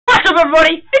What's up,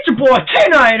 everybody? It's your boy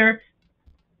TNighter.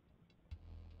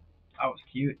 That was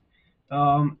cute.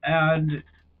 And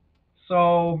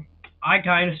so I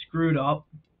kind of screwed up,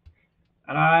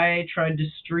 and I tried to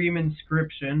stream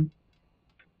Inscryption.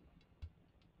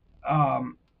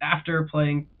 After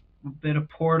playing a bit of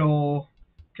Portal,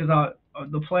 because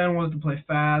the plan was to play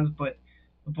Faz, but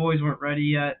the boys weren't ready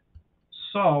yet.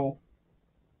 So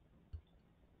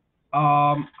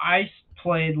I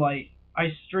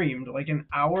streamed like an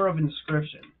hour of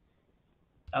Inscryption,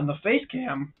 and the face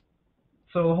cam.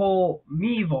 So the whole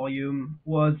me volume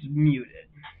was muted,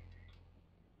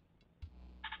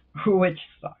 which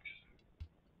sucks.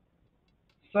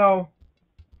 So,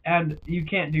 and you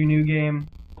can't do new game,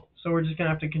 so we're just gonna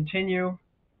have to continue.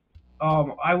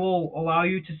 I will allow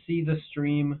you to see the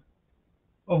stream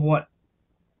of what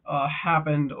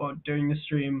happened during the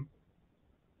stream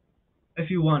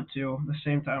if you want to. At the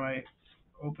same time, I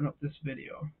open up this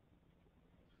video.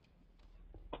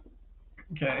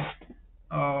 Okay.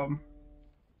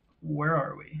 Where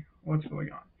are we? What's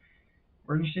going on?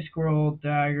 Emergency squirrel,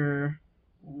 dagger.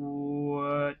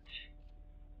 What?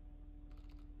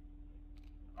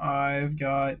 I've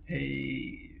got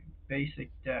a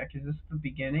basic deck. Is this the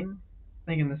beginning? I'm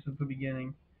thinking this is the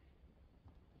beginning.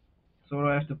 So what do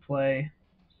I have to play?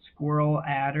 Squirrel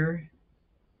adder.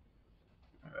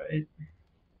 Alright.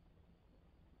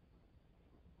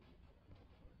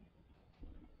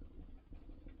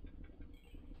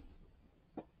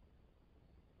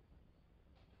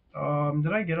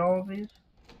 Did I get all of these?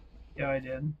 Yeah, I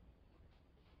did.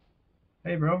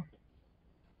 Hey, bro.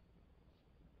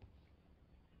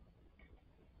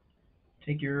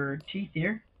 Take your teeth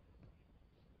here.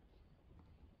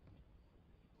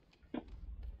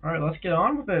 Alright, let's get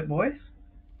on with it, boys.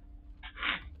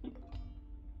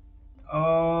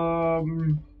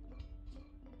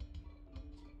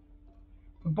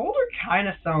 The boulder kind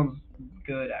of sounds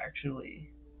good, actually.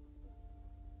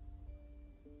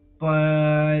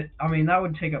 But, I mean, that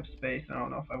would take up space. I don't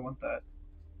know if I want that.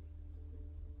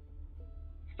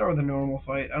 Start with a normal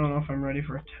fight. I don't know if I'm ready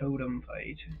for a totem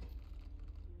fight.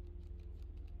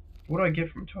 What do I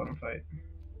get from a totem fight?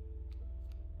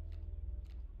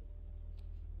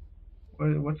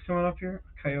 What's coming up here?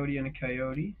 A coyote and a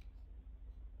coyote.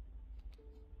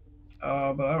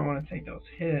 But I don't want to take those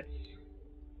hits.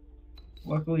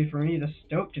 Luckily for me, the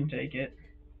stoat can take it.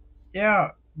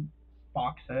 Yeah,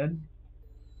 boxhead.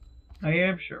 I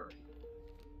am sure.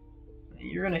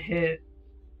 You're gonna hit.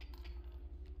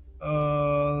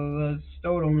 The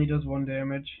stoat only does 1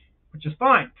 damage, which is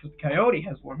fine, because the coyote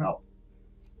has 1 health.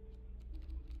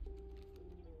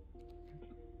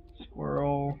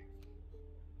 Squirrel.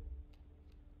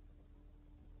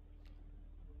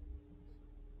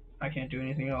 I can't do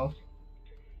anything else.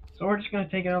 So we're just going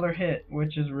to take another hit,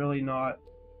 which is really not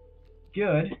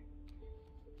good.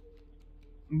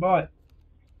 But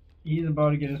he's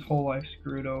about to get his whole life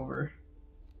screwed over.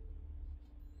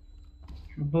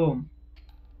 Boom.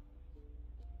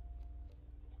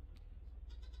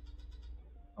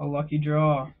 A lucky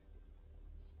draw.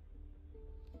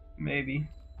 Maybe.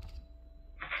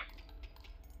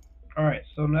 Alright,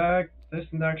 so this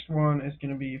next one is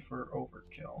going to be for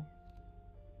overkill.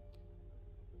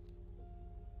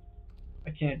 I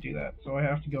can't do that, so I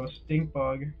have to go stink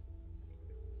bug.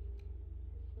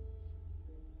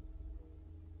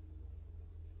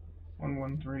 One,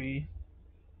 1, 3.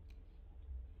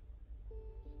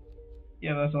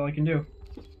 Yeah, that's all I can do.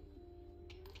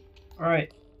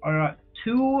 Alright, I got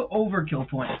 2 overkill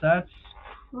points. That's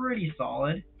pretty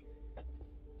solid.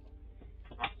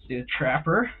 Let's see the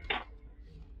trapper.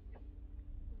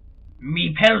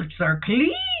 Me pelts are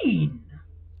clean!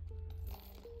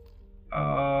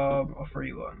 A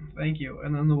free one. Thank you.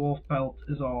 And then the wolf pelt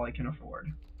is all I can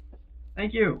afford.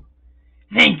 Thank you.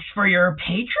 Thanks for your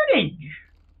patronage!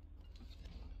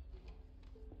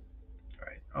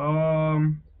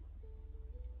 Alright,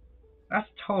 that's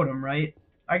totem, right?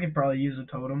 I could probably use a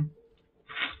totem.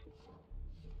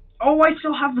 Oh, I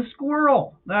still have the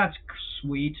squirrel! That's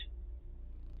sweet.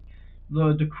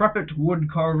 The decrepit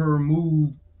woodcarver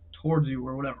moved towards you,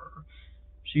 or whatever.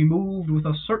 She moved with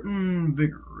a certain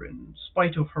vigor, in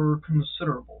spite of her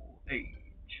considerable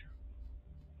age.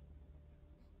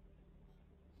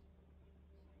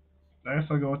 I guess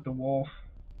I'll go with the wolf.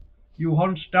 You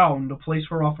hunched down to place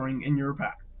her offering in your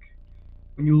pack.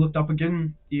 When you looked up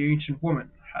again, the ancient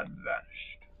woman had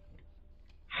vanished.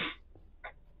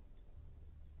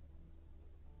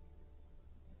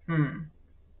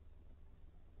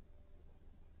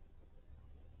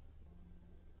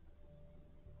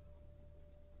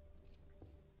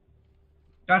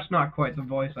 That's not quite the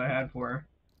voice I had for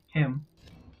him.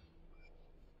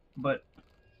 But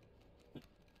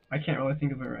I can't really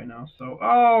think of it right now. So,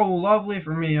 oh, lovely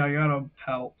for me. I got a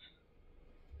pelt.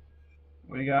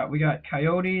 We got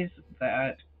coyotes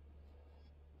that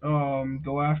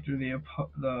go after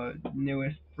the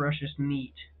newest, freshest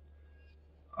meat.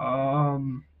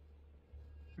 Um,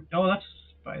 oh, that's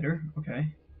a spider.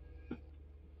 Okay.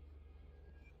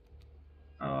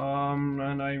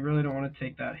 And I really don't want to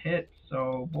take that hit,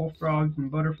 so bullfrogs and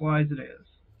butterflies it is.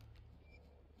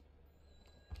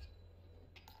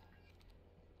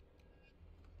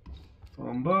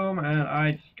 Boom, boom, and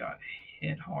I just got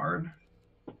hit hard.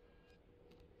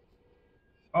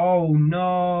 Oh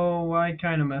no, I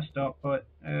kind of messed up, but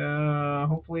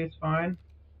hopefully it's fine.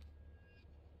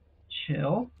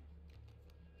 Chill.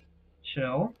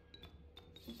 Chill.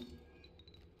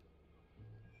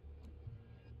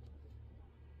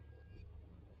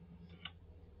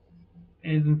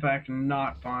 It is in fact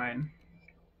not fine.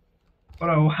 But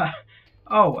oh,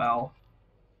 oh well.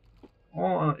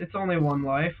 Well, it's only one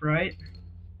life, right?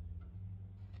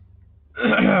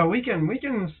 we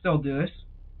can still do this.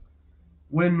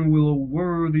 When will a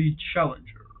worthy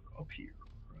challenger appear?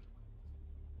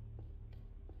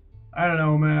 I don't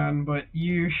know, man, but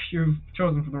you've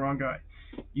chosen for the wrong guy.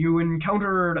 You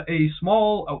encountered a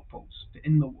small outpost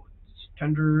in the woods,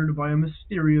 tended by a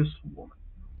mysterious woman.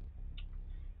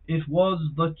 It was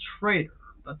the trader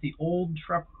that the old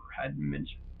trapper had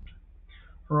mentioned.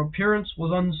 Her appearance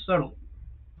was unsettling,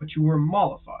 but you were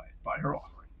mollified by her offerings.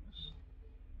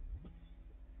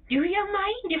 Do you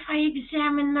mind if I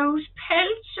examine those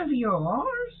pelts of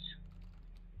yours?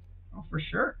 Oh, for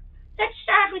sure. Let's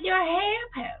start with your hair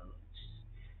pelts.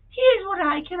 Here's what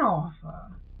I can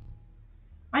offer.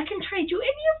 I can trade you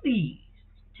any of these.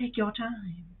 Take your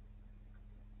time.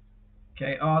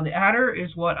 Okay, the adder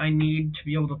is what I need to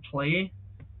be able to play.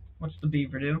 What's the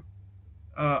beaver do?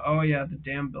 Oh yeah, the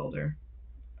dam builder.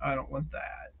 I don't want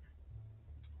that.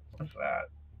 What's that?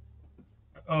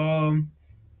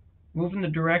 Move in the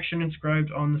direction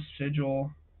inscribed on the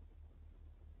sigil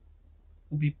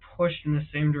will be pushed in the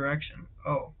same direction.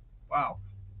 Oh, wow.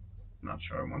 Not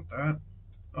sure I want that.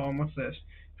 What's this?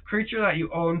 If a creature that you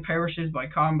own perishes by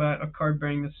combat, a card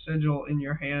bearing the sigil in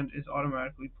your hand is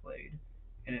automatically played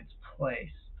in its place.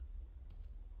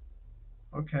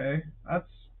 Okay,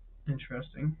 that's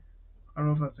interesting. I don't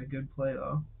know if that's a good play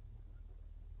though.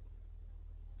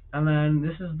 And then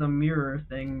this is the mirror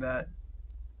thing that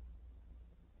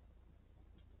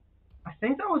I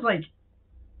think that was like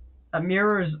that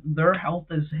mirrors their health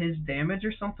as his damage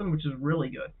or something, which is really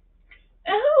good.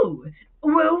 Oh,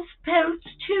 wolf pelts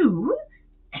too?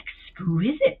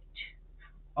 Exquisite.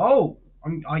 Oh,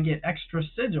 I get extra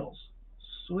sigils.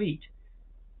 Sweet.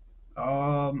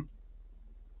 Um,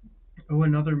 oh,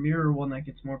 another mirror one that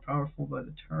gets more powerful by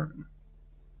the turn.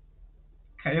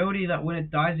 Coyote that when it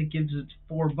dies it gives it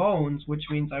 4 bones, which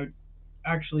means I would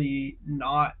actually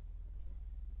not.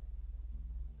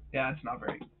 Yeah, it's not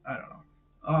very. I don't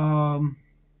know.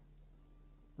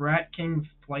 Rat King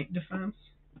Flight Defense.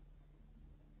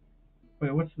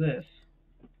 Wait, what's this?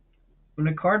 When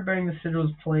a card bearing the sigil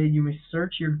is played, you may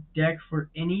search your deck for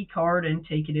any card and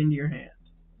take it into your hand.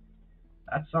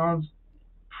 That sounds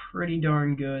pretty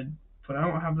darn good, but I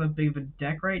don't have that big of a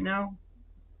deck right now.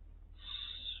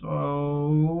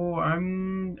 So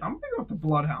I'm gonna go with the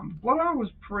Bloodhound. The Bloodhound was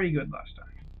pretty good last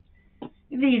time.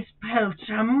 These pelts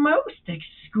are most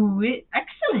exquisite.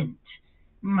 Excellent.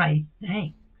 My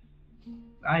thanks.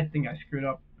 I think I screwed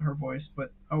up her voice,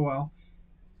 but oh well.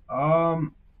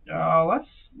 Um, let's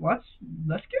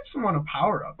give someone a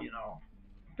power up.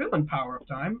 Feeling power up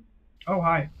time. Oh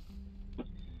hi.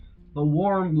 The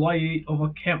warm light of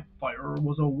a campfire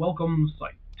was a welcome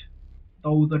sight,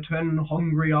 though the 10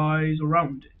 hungry eyes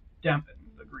around it dampened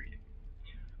the greeting.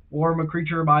 Warm a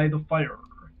creature by the fire,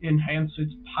 enhance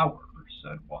its power,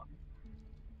 said one.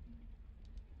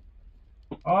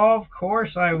 Of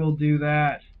course I will do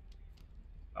that.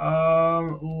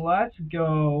 Let's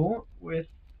go with.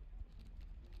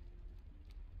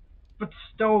 But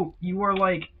Stoat, you are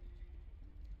like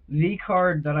the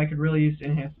card that I could really use to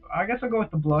enhance. I guess I'll go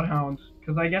with the Bloodhounds,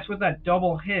 because I guess with that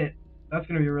double hit, that's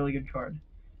going to be a really good card.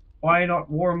 Why not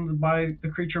warm the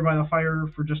creature by the fire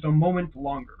for just a moment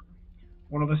longer?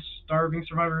 One of the starving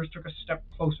survivors took a step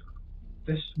closer.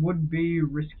 This would be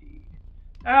risky.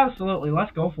 Absolutely,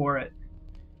 let's go for it.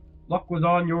 Luck was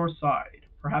on your side.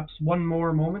 Perhaps one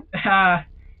more moment?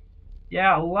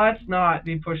 Yeah, let's not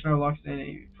be pushing our luck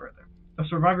any further. The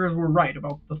survivors were right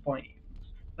about the flames.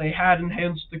 They had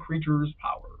enhanced the creature's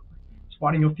power.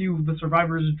 Spotting a few of the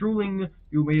survivors drooling,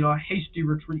 you made a hasty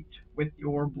retreat with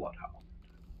your bloodhound.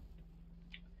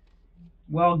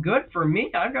 Well, good for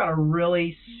me. I've got a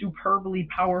really superbly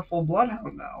powerful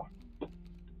bloodhound now.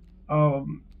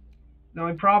 Um, the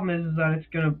only problem is that it's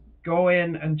gonna go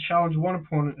in and challenge one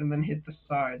opponent and then hit the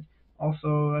sides.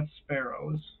 Also, that's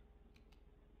sparrows.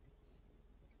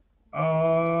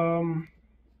 Um,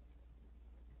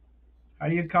 how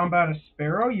do you combat a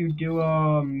sparrow? You do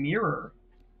a mirror.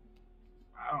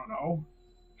 I don't know.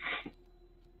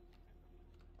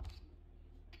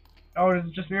 Oh, does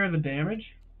it just mirror the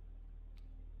damage?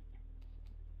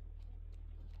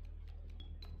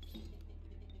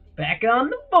 Back on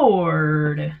the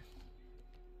board.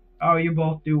 Oh, you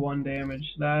both do 1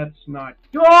 damage. That's not.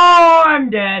 Oh, I'm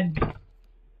dead.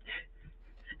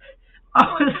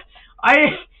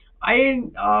 I I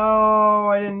didn't. Oh,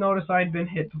 I didn't notice I'd been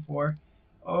hit before.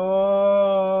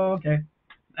 Oh, okay.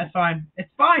 That's fine. It's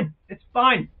fine. It's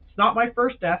fine. It's not my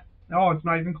first death. No, it's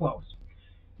not even close.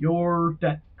 Your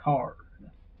death card.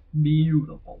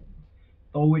 Beautiful.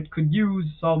 Though it could use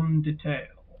some detail.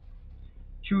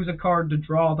 Choose a card to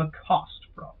draw the cost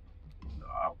from.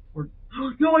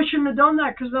 No, I shouldn't have done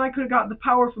that, because then I could have gotten the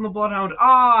power from the Bloodhound.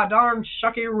 Ah, darn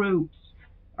shucky roots.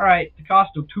 Alright, the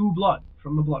cost of 2 blood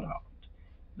from the Bloodhound.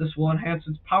 This will enhance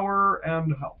its power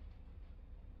and health.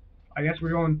 I guess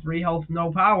we're going 3 health,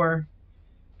 no power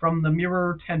from the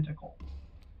Mirror Tentacle.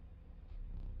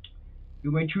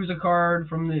 You may choose a card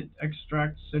from the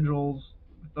extract sigils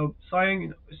with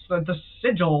the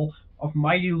sigil of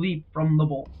Mighty Leap from the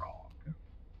Bullfrog.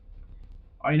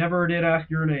 I never did ask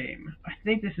your name. I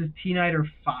think this is TNighter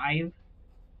 5.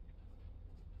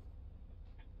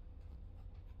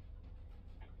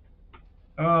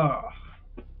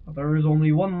 But there is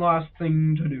only one last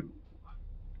thing to do.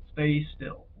 Stay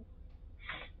still.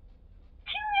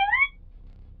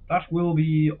 That will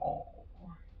be all.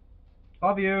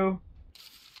 Love you.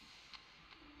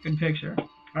 Good picture.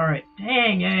 Alright.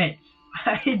 Dang it!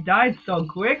 I died so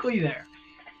quickly there.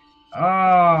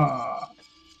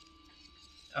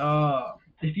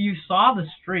 If you saw the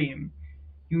stream,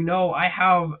 you know I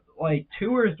have like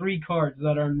 2 or 3 cards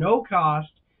that are no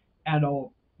cost and a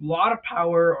lot of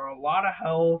power or a lot of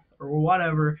health or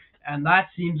whatever, and that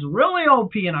seems really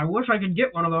OP, and I wish I could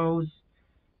get one of those.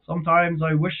 Sometimes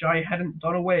I wish I hadn't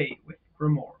done away with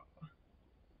Grimora.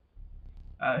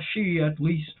 She, at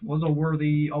least, was a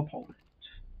worthy opponent.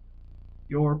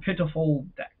 Your pitiful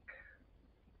deck.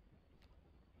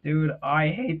 Dude, I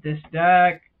hate this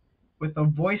deck. With the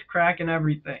voice crack and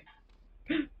everything.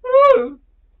 Woo!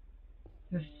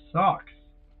 This sucks.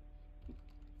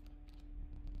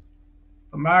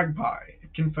 The Magpie.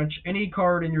 It can fetch any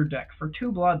card in your deck for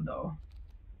 2 blood, though.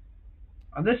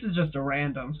 This is just a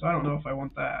random, so I don't know if I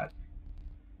want that.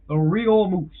 The Regal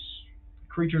Moose.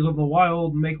 Creatures of the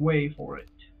wild make way for it.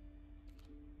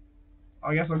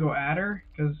 I guess I'll go Adder,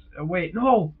 because... wait,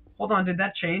 no! Hold on, did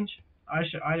that change? I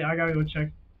gotta go check.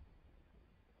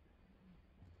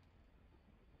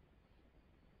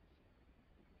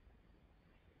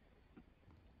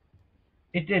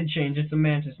 It did change, it's a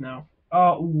Mantis now.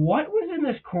 What was in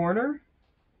this corner?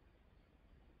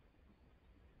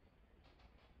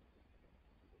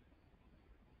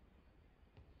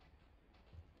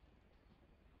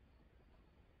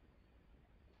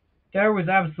 There was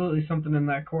absolutely something in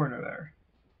that corner there.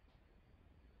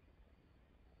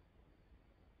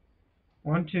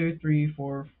 1, 2, 3,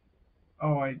 4.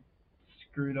 Oh, I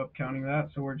screwed up counting that,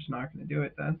 so we're just not going to do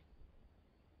it then.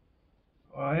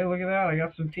 Oh, hey, look at that. I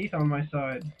got some teeth on my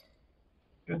side.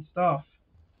 Good stuff.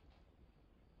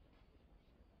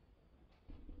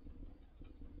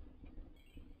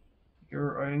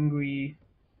 You're angry.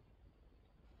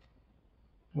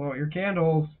 Blow out your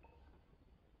candles.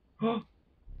 Oh,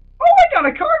 I got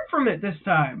a card from it this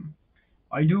time.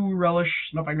 I do relish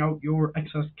snuffing out your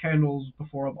excess candles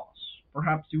before a boss.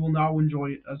 Perhaps you will now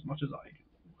enjoy it as much as I do.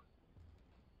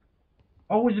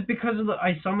 Oh, was it because of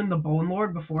I summoned the Bone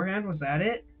Lord beforehand? Was that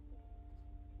it?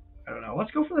 I don't know.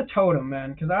 Let's go for the totem,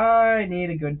 man, because I need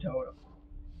a good totem.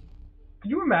 Could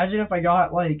you imagine if I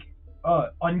got, like,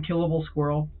 unkillable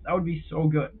squirrel? That would be so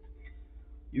good.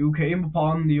 You came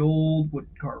upon the old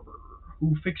woodcarver,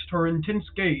 who fixed her intense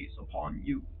gaze upon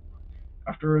you.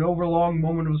 After an overlong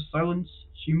moment of silence,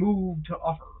 she moved to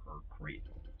offer her cradles.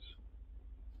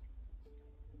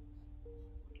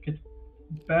 Gets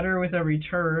better with every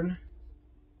turn.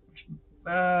 Which,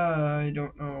 I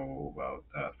don't know about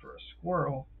that for a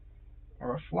squirrel.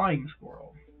 Or a flying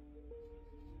squirrel.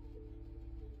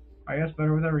 I guess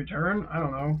better with every turn? I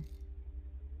don't know.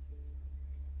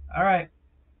 Alright.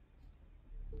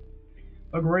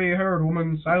 A gray-haired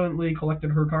woman silently collected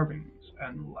her carvings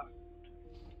and left.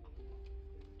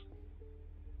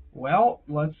 Well,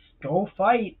 let's go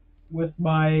fight with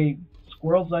my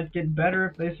squirrels that get better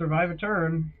if they survive a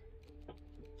turn.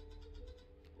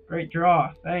 Great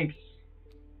draw, thanks.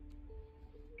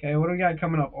 Okay, what do we got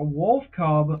coming up? A wolf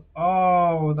cub.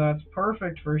 Oh, that's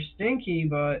perfect for Stinky,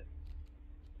 but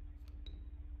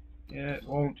it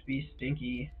won't be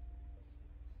Stinky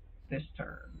this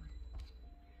turn.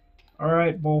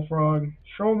 Alright, Bullfrog.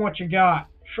 Show him what you got.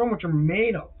 Show him what you're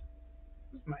made of.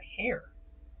 This is my hair.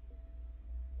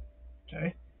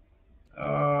 Okay.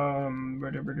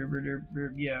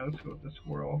 Yeah, let's go with the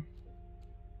squirrel.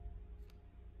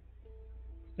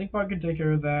 Stinkbug can take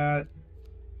care of that.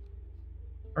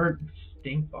 Or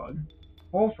Stinkbug.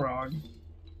 Bullfrog.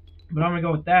 But I'm gonna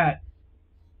go with that.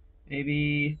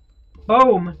 Maybe.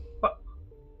 Boom!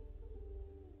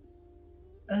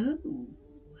 Oh,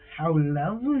 how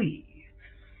lovely.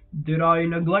 Did I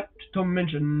neglect to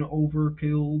mention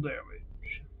overkill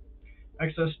damage?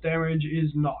 Excess damage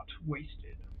is not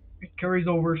wasted. It carries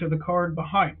over to the card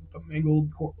behind the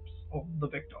mangled corpse of the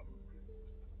victim.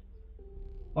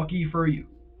 Lucky for you.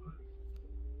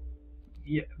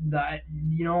 Yeah, that,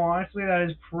 honestly, that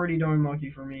is pretty darn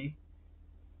lucky for me.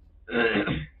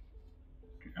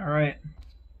 Alright.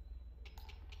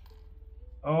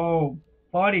 Oh,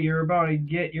 buddy, you're about to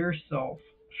get yourself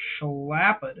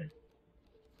slapped.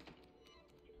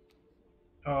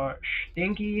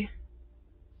 Stinky.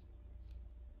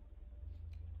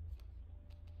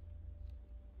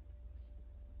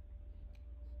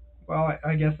 Well,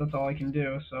 I guess that's all I can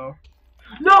do, so.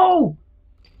 No!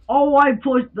 Oh, I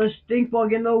put the stink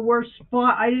bug in the worst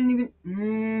spot. I didn't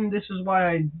even. This is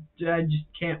why I just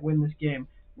can't win this game.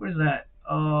 What is that?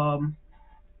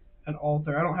 An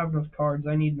altar. I don't have enough cards.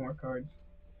 I need more cards.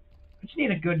 I just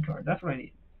need a good card. That's what I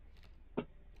need.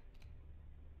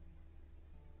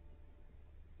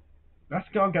 That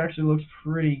skunk actually looks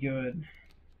pretty good.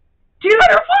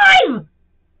 TNighter 5!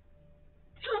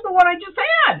 This is the one I just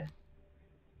had!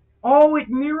 Oh, it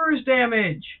mirrors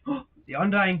damage! The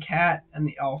Undying Cat and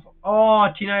the Alpha. Oh,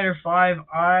 TNighter 5,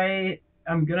 I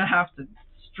am gonna have to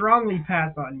strongly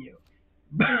pass on you.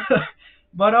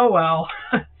 But oh well.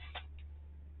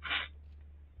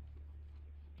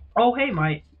 Oh, hey,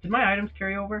 did my items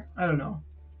carry over? I don't know.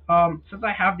 Since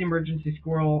I have the emergency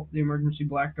squirrel, the emergency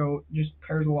black goat just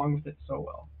pairs along with it so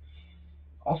well.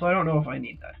 Also, I don't know if I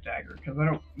need that dagger, because I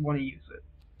don't want to use it.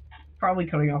 Probably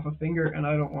cutting off a finger, and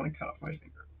I don't want to cut off my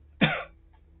finger.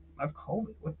 I've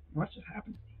COVID. What just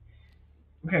happened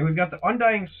to me? Okay, we've got the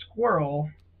Undying Squirrel.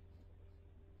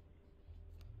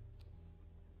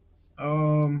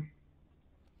 Or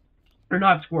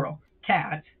not squirrel.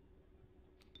 Cat.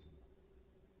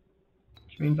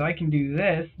 Which means I can do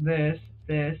this,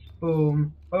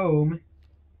 boom, boom,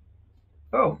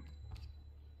 boom.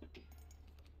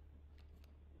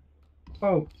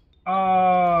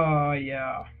 Oh,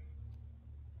 yeah.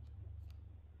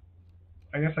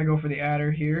 I guess I go for the adder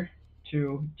here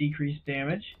to decrease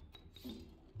damage.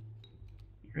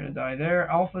 You're gonna die there.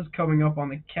 Alpha's coming up on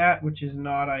the cat, which is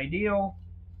not ideal.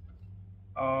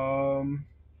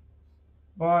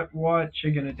 But what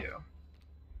you gonna do?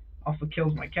 Alpha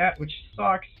kills my cat, which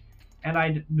sucks, and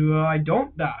I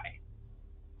don't die.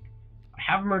 I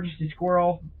have emergency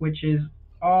squirrel, which is,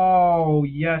 oh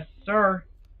yes sir.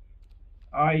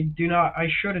 I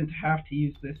shouldn't have to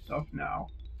use this stuff now,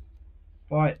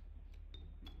 but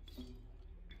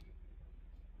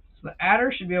so the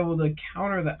adder should be able to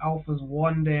counter the alpha's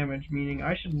 1 damage, meaning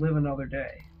I should live another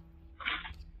day,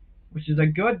 which is a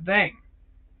good thing.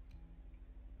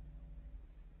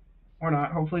 Or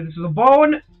not. Hopefully this is a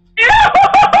bone.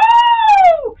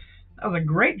 That was a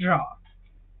great job.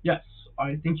 Yes,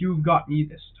 I think you've got me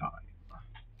this time.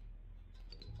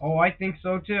 Oh, I think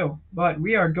so too. But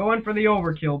we are going for the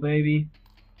overkill, baby.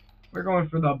 We're going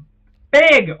for the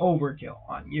big overkill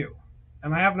on you.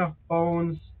 And I have enough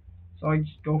bones, so I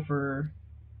just go for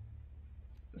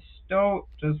the stoat.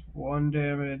 Just 1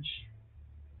 damage.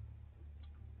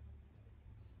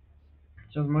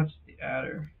 It's as much as the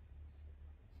adder.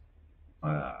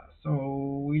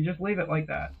 So we just leave it like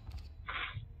that.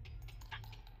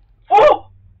 Oh!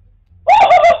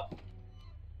 Oh!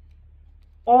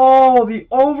 Oh, the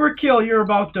overkill you're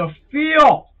about to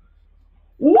feel!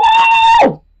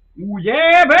 Whoa!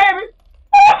 Yeah, baby!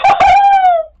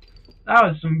 That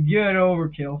was some good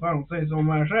overkill, if I don't say so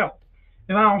myself.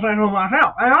 And I say so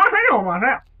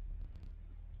myself.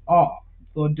 Ah,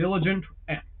 the diligent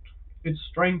ant. Its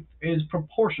strength is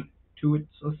proportionate to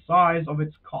the size of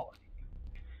its colony.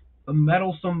 The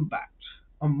meddlesome bat,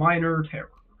 a minor terror.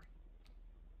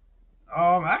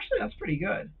 Actually, that's pretty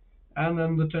good. And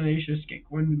then the tenacious skink,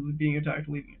 when being attacked,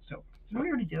 leaving its tail. Did we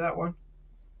already do that one?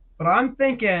 But I'm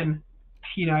thinking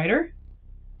TNighter,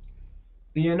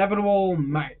 the inevitable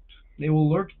might. They will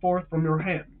lurch forth from your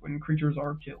hand when creatures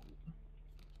are killed.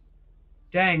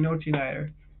 Dang, no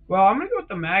TNighter. Well, I'm gonna go with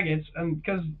the maggots, and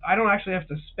because I don't actually have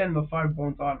to spend the 5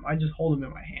 bones on them, I just hold them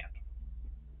in my hand.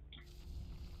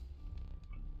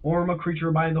 Form a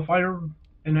creature by the fire,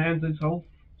 enhance its health,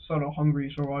 set a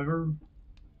hungry survivor.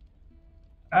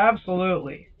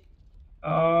 Absolutely.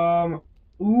 Um,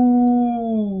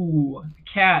 ooh,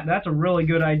 cat. That's a really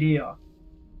good idea.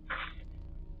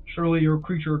 Surely your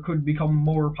creature could become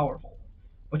more powerful,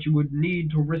 but you would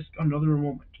need to risk another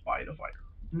moment by the fire.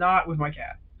 Not with my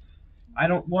cat. I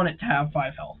don't want it to have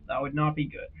 5 health. That would not be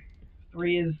good.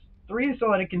 3 is so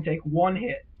that it can take 1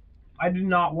 hit. I do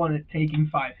not want it taking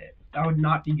 5 hits. That would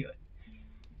not be good.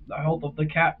 The health of the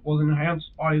cat was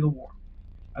enhanced by the war.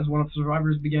 As one of the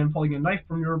survivors began pulling a knife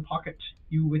from your pocket,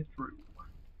 you withdrew.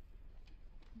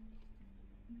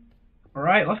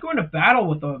 Alright, let's go into battle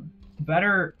with a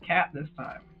better cat this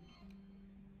time.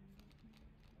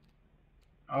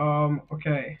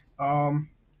 Okay.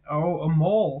 Oh, a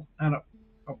mole and a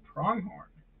pronghorn.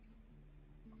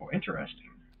 Oh, interesting.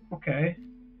 Okay.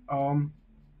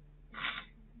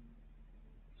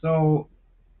 So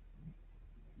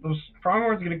those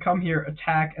pronghorns are gonna come here,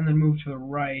 attack, and then move to the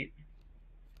right.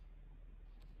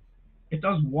 It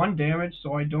does 1 damage,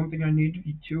 so I don't think I need to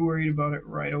be too worried about it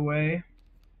right away.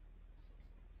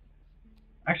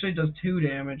 Actually, it does 2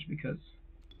 damage because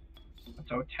that's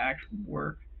how attacks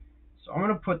work. So I'm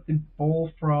gonna put the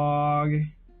bullfrog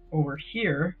over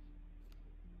here,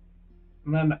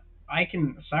 and then I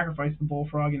can sacrifice the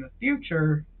bullfrog in the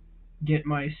future, get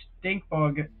my stink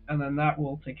bug, and then that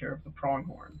will take care of the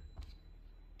pronghorn.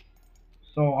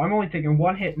 So I'm only taking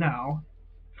 1 hit now,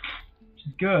 which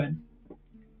is good.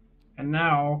 And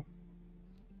now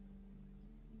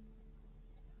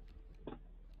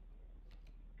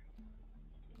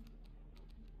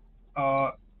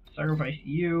sacrifice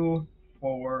you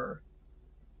for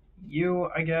you,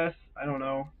 I guess. I don't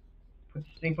know. Put the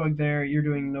stink bug there. You're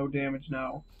doing no damage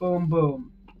now. Boom,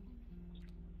 boom.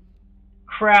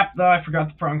 Crap, though, I forgot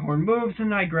the pronghorn moves,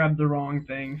 and I grabbed the wrong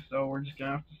thing, so we're just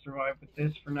gonna have to survive with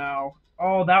this for now.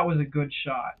 Oh, that was a good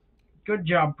shot. Good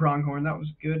job, pronghorn. That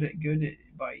was good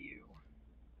by you.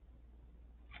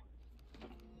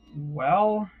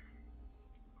 Well,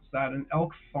 is that an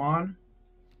elk fawn?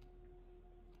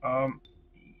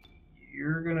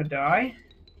 You're gonna die.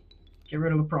 Get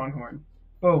rid of the pronghorn.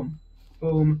 Boom,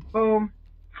 boom, boom.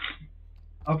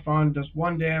 Elk fawn does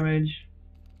 1 damage.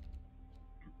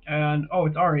 And, oh,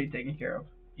 it's already taken care of.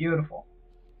 Beautiful.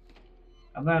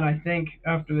 And then I think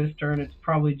after this turn, it's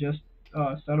probably just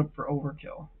set up for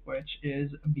overkill, which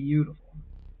is beautiful.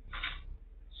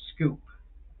 Scoop.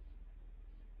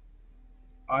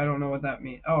 I don't know what that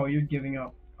means. Oh, you're giving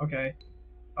up. Okay.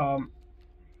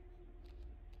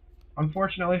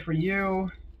 Unfortunately for you,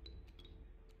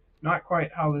 not quite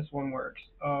how this one works.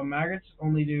 Maggots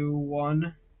only do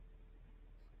 1.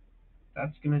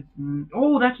 That's gonna...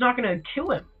 Oh, that's not gonna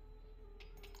kill him!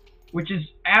 Which is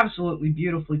absolutely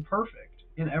beautifully perfect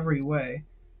in every way.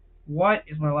 What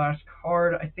is my last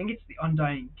card? I think it's the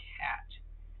Undying Cat,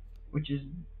 which is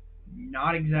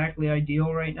not exactly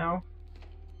ideal right now.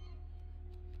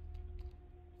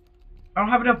 I don't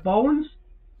have enough bones?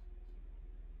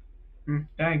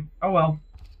 Dang. Oh well.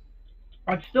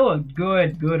 It's still a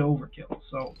good overkill,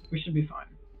 so we should be fine.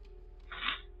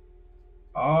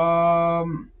 I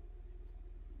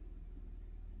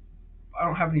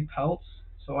don't have any pelts,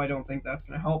 so I don't think that's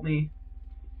going to help me.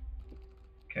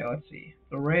 Okay, let's see.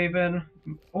 The Raven.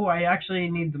 Oh, I actually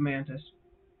need the Mantis.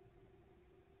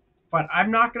 But I'm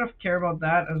not going to care about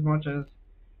that as much as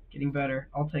getting better.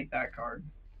 I'll take that card,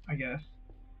 I guess.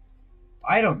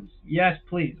 Items. Yes,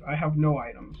 please. I have no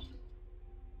items.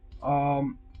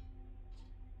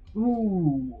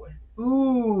 Ooh.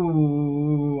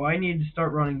 Ooh. I need to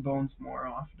start running bones more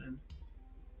often.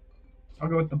 I'll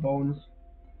go with the bones.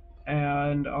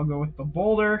 And I'll go with the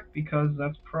boulder, because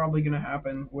that's probably going to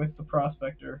happen with the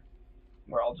prospector,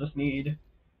 where I'll just need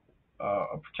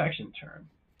a protection turn.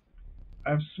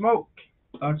 I have smoke.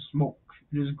 That smoke.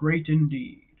 It is great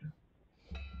indeed.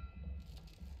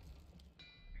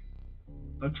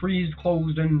 The trees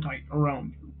closed in tight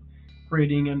around you,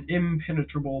 creating an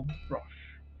impenetrable brush.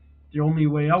 The only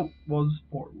way out was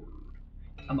forward,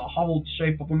 and the hollowed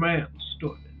shape of a man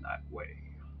stood in that way.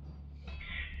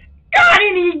 Got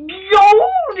any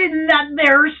gold in that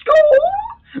there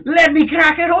skull? Let me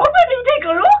crack it open and take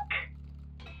a look.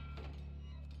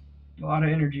 A lot of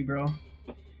energy, bro.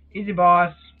 Easy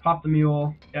boss. Pop the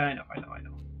mule. Yeah, I know.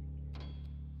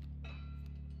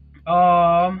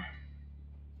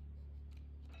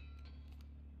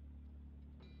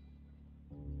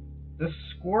 The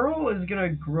squirrel is gonna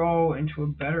grow into a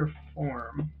better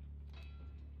form.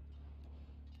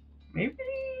 Maybe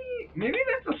Maybe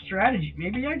that's a strategy.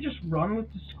 Maybe I just run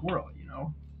with the squirrel, you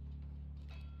know?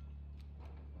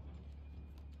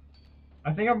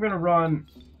 I think I'm gonna run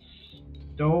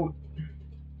Stoat,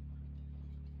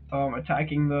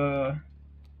 attacking that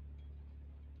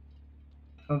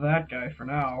guy for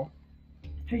now.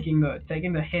 Taking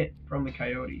the hit from the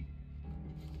coyote.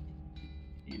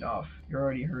 Enough. You're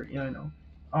already hurt. Yeah, I know.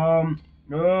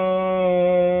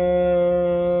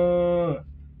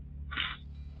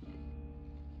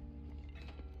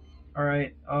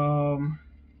 Alright,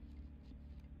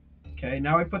 okay,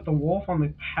 now we put the wolf on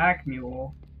the pack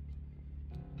mule.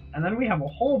 And then we have a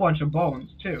whole bunch of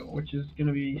bones, too, which is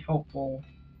gonna be helpful,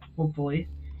 hopefully.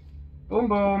 Boom,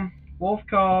 boom. Wolf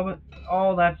cub.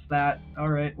 Oh, that's that.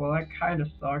 Alright, well, that kind of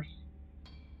sucks.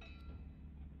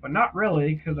 But not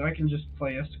really, because I can just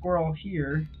play a squirrel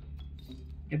here.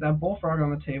 Get that bullfrog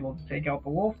on the table to take out the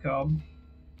wolf cub.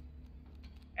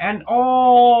 And,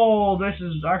 oh, this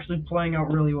is actually playing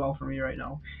out really well for me right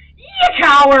now. You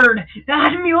coward!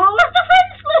 That mule was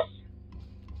defenseless!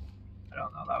 I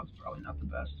don't know, that was probably not the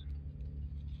best.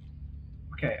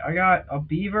 Okay, I got a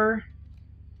beaver.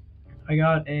 I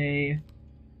got a...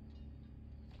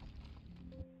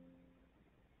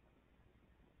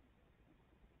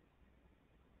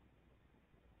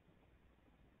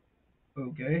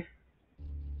 Okay.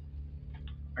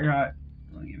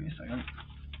 Give me a second.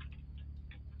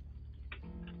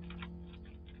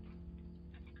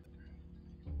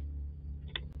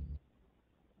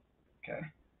 Okay.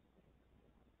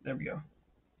 There we go.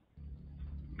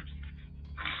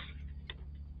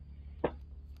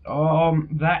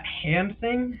 That hand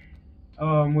thing,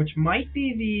 which might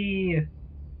be the,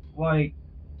 like,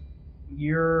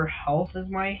 your health is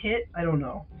my hit, I don't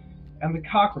know. And the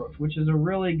cockroach, which is a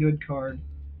really good card,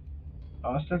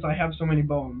 since I have so many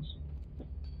bones.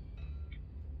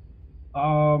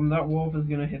 That wolf is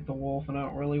gonna hit the wolf, and I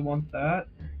don't really want that.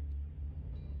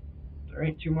 There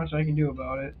ain't too much I can do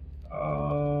about it.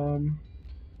 I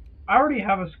already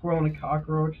have a squirrel and a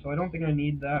cockroach, so I don't think I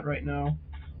need that right now.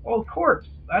 Oh, corpse!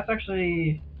 That's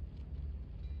actually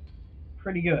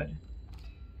pretty good.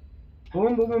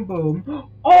 Boom, boom, boom,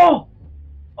 boom. Oh!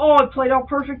 Oh, it played out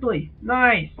perfectly.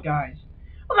 Nice, guys.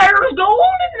 Well, there's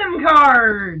gold in them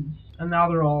cards! And now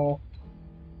they're all...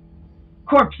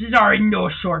 Corpses are in no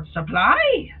short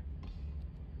supply!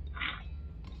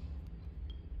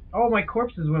 Oh, my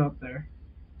corpses went up there.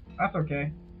 That's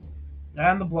okay.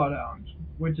 And the bloodhound,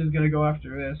 which is going to go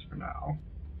after this for now.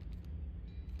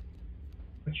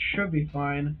 Which should be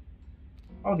fine.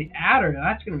 Oh, the adder,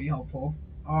 that's going to be helpful.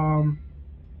 Alright,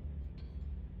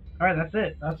 that's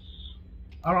it.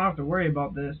 I don't have to worry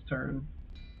about this turn.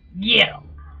 Yeah!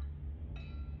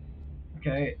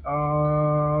 Okay,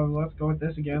 let's go with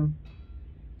this again.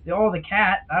 Oh, the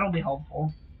cat, that'll be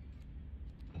helpful.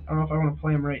 I don't know if I want to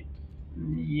play him right.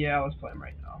 Yeah, let's play him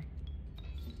right now.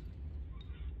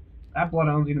 That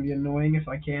bloodhound's going to be annoying if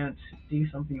I can't do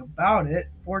something about it.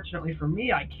 Fortunately for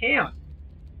me, I can't.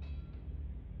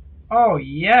 Oh,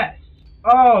 yes.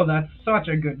 Oh, that's such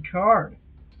a good card.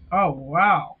 Oh,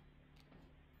 wow.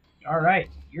 Alright,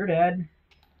 you're dead.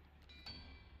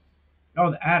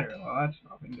 Oh, the adder. Well, that's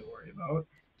nothing to worry about.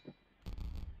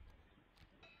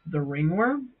 The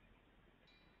ringworm?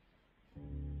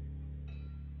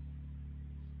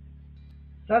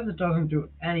 Says it doesn't do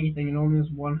anything, it only has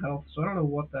 1 health, so I don't know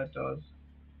what that does.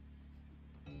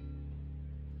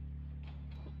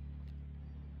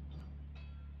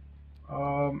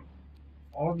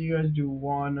 All of you guys do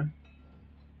 1.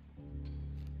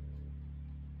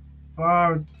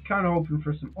 I was kind of hoping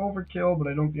for some overkill, but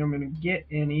I don't think I'm going to get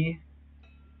any.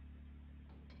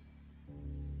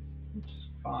 Which is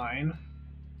fine.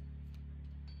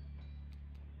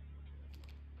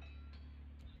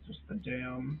 It's just the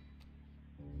damn...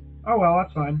 Oh well,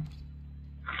 that's fine.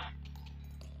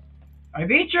 I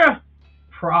beat ya!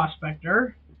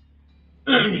 Prospector.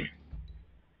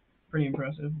 Pretty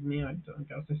impressive of me, I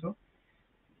gotta say so.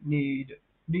 Need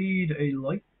a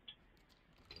light.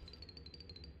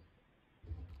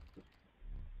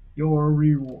 Your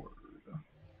reward.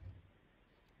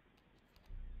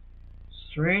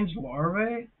 Strange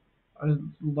larvae? A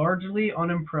largely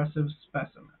unimpressive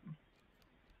specimen.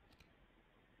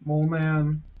 Mole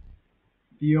man.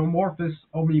 The amorphous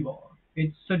amoeba.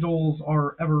 Its sigils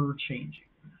are ever changing.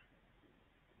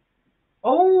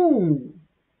 Oh!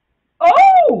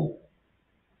 Oh!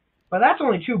 But that's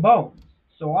only 2 bones,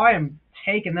 so I am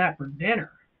taking that for dinner.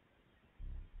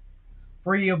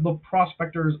 Free of the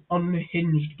prospector's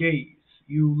unhinged gaze,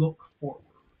 you look forward.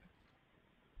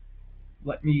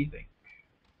 Let me think.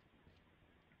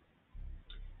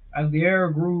 As the air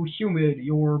grew humid,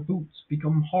 your boots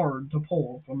become hard to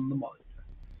pull from the mud.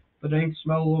 The dank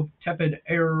smell of tepid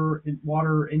air and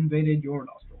water invaded your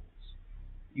nostrils.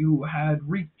 You had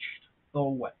reached the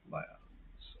wetlands.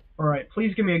 Alright,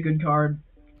 please give me a good card.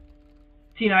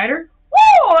 TNighter?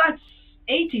 Whoa, that's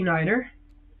a TNighter.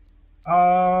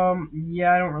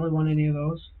 Yeah, I don't really want any of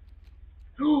those.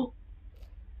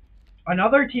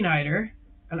 Another TNighter.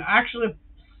 An actually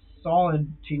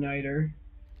solid TNighter.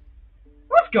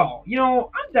 Let's go. You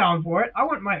know, I'm down for it. I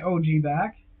want my OG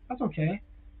back. That's okay.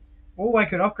 Oh, I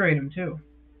could upgrade him too.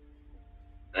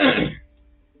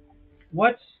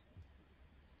 What's...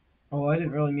 Oh, I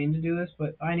didn't really mean to do this,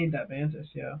 but I need that Mantis,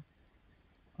 yeah.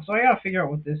 So I gotta figure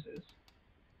out what this is.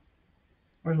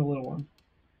 Where's the little one?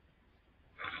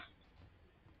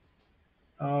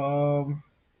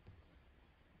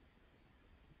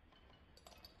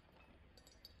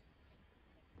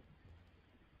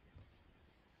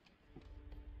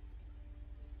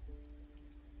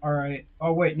 Alright.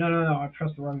 Oh, wait, no, I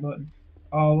pressed the wrong button.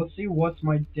 Let's see what's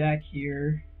my deck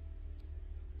here.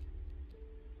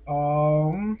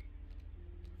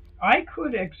 I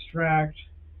could extract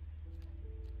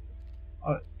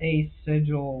a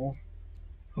sigil.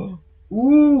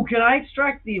 Ooh, can I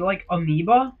extract the, like,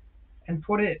 amoeba and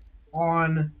put it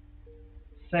on,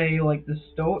 say, like, the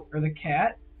stoat or the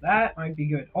cat? That might be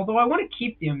good. Although I want to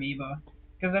keep the amoeba,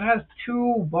 because it has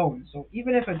 2 bones, so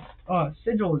even if its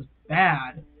sigil is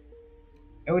bad,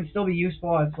 it would still be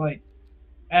useful as, like,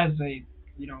 as a,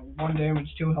 1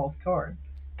 damage, 2 health card.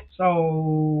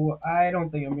 So, I don't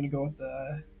think I'm going to go with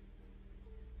the...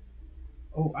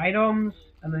 Oh, items,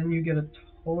 and then you get a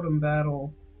totem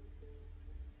battle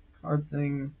card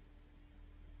thing.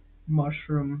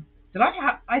 Mushroom.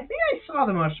 I think I saw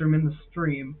the mushroom in the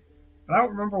stream, but I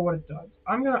don't remember what it does.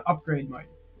 I'm going to upgrade my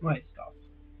stuff,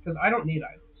 because I don't need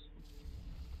items.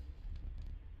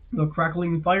 The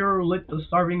crackling fire lit the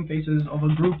starving faces of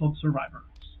a group of survivors.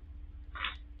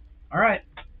 Alright.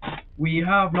 We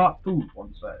have not food,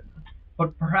 one said,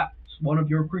 but perhaps one of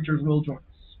your creatures will join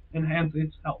us. Enhance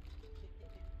its health.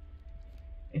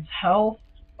 Its health,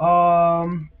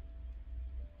 I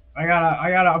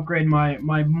gotta upgrade my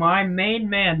main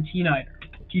man, TNighter.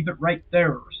 Keep it right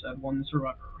there, said one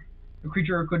survivor. The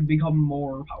creature could become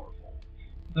more powerful.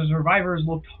 The survivors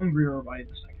looked hungrier by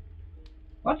the second.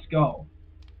 Let's go.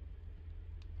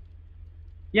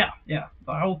 Yeah. The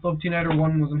health of TNighter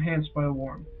 1 was enhanced by the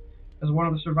worm. As one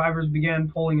of the survivors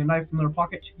began pulling a knife from their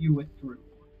pocket, you withdrew.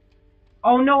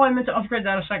 Oh no, I meant to upgrade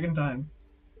that a second time.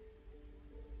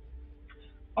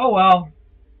 Oh well.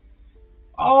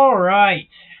 Alright.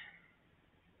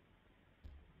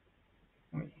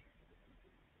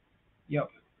 Yep.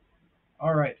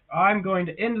 Alright, I'm going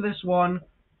to end this one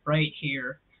right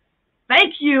here.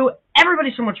 Thank you,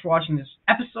 everybody, so much for watching this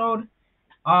episode.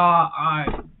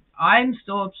 I'm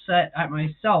still upset at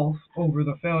myself over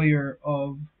the failure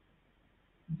of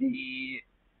the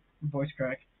voice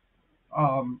crack,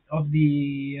 of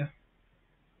the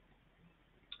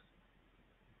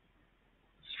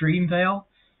stream fail.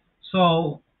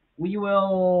 So we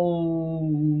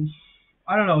will,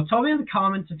 I don't know, tell me in the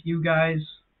comments if you guys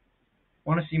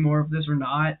want to see more of this or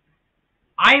not.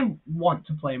 I want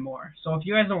to play more, so if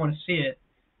you guys don't want to see it,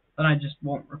 then I just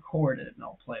won't record it and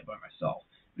I'll play it by myself.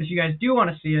 But if you guys do want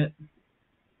to see it,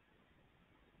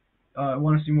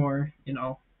 want to see more,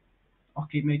 I'll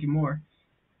keep making more.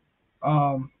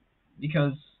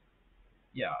 Because,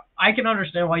 yeah, I can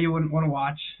understand why you wouldn't want to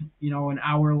watch, an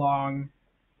hour-long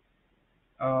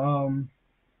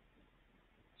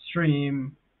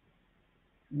stream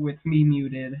with me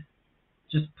muted,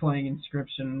 just playing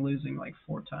Inscryption and losing like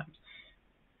 4 times.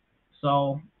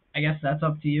 So, I guess that's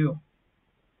up to you.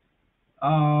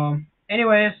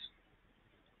 Anyways,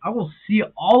 I will see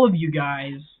all of you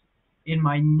guys in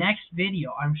my next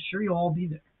video. I'm sure you'll all be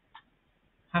there.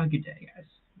 Have a good day, guys.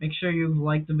 Make sure you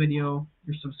like the video,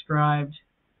 you're subscribed,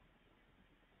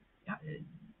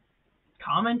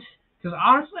 comment, because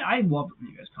honestly, I love it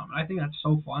when you guys comment. I think that's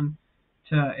so fun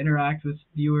to interact with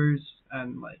viewers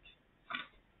and, like,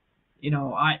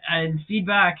 and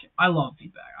feedback. I love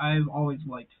feedback. I've always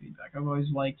liked feedback. I've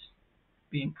always liked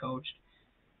being coached.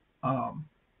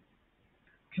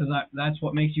 Because that's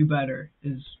what makes you better,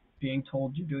 is being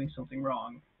told you're doing something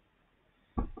wrong.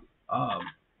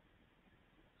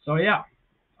 So yeah,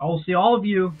 I will see all of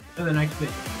you in the next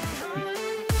video.